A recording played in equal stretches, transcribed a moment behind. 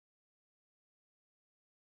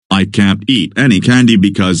I can't eat any candy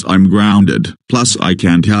because I'm grounded. Plus I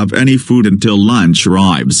can't have any food until lunch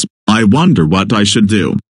arrives. I wonder what I should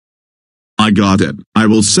do. I got it. I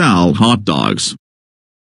will sell hot dogs.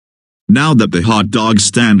 Now that the hot dog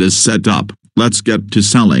stand is set up, let's get to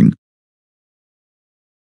selling.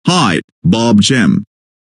 Hi, Bob Jim.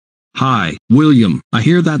 Hi, William. I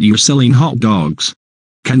hear that you're selling hot dogs.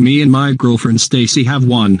 Can me and my girlfriend Stacy have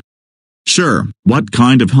one? Sure. What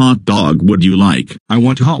kind of hot dog would you like? I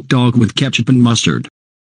want a hot dog with ketchup and mustard.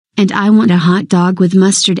 And I want a hot dog with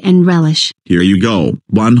mustard and relish. Here you go.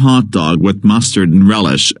 One hot dog with mustard and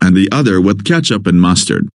relish and the other with ketchup and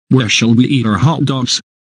mustard. Where shall we eat our hot dogs?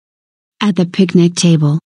 At the picnic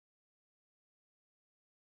table.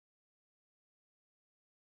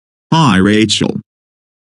 Hi, Rachel.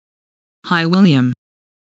 Hi, William.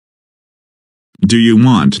 Do you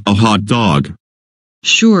want a hot dog?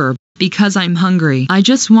 Sure, because I'm hungry. I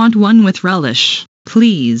just want one with relish,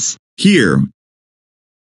 please. Here.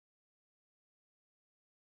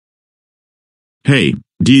 Hey,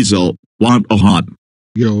 Diesel, want a hot?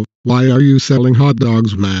 Yo, why are you selling hot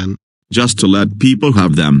dogs, man? Just to let people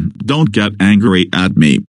have them. Don't get angry at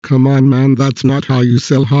me. Come on, man, that's not how you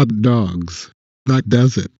sell hot dogs. That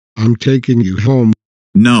does it. I'm taking you home.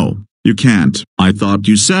 No, you can't. I thought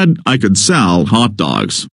you said I could sell hot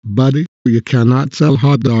dogs. Buddy, you cannot sell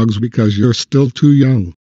hot dogs because you're still too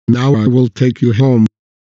young. Now I will take you home.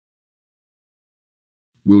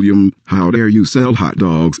 William, how dare you sell hot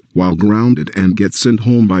dogs while grounded and get sent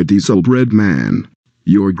home by Diesel Bread Man?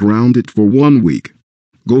 You're grounded for 1 week.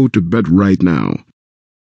 Go to bed right now.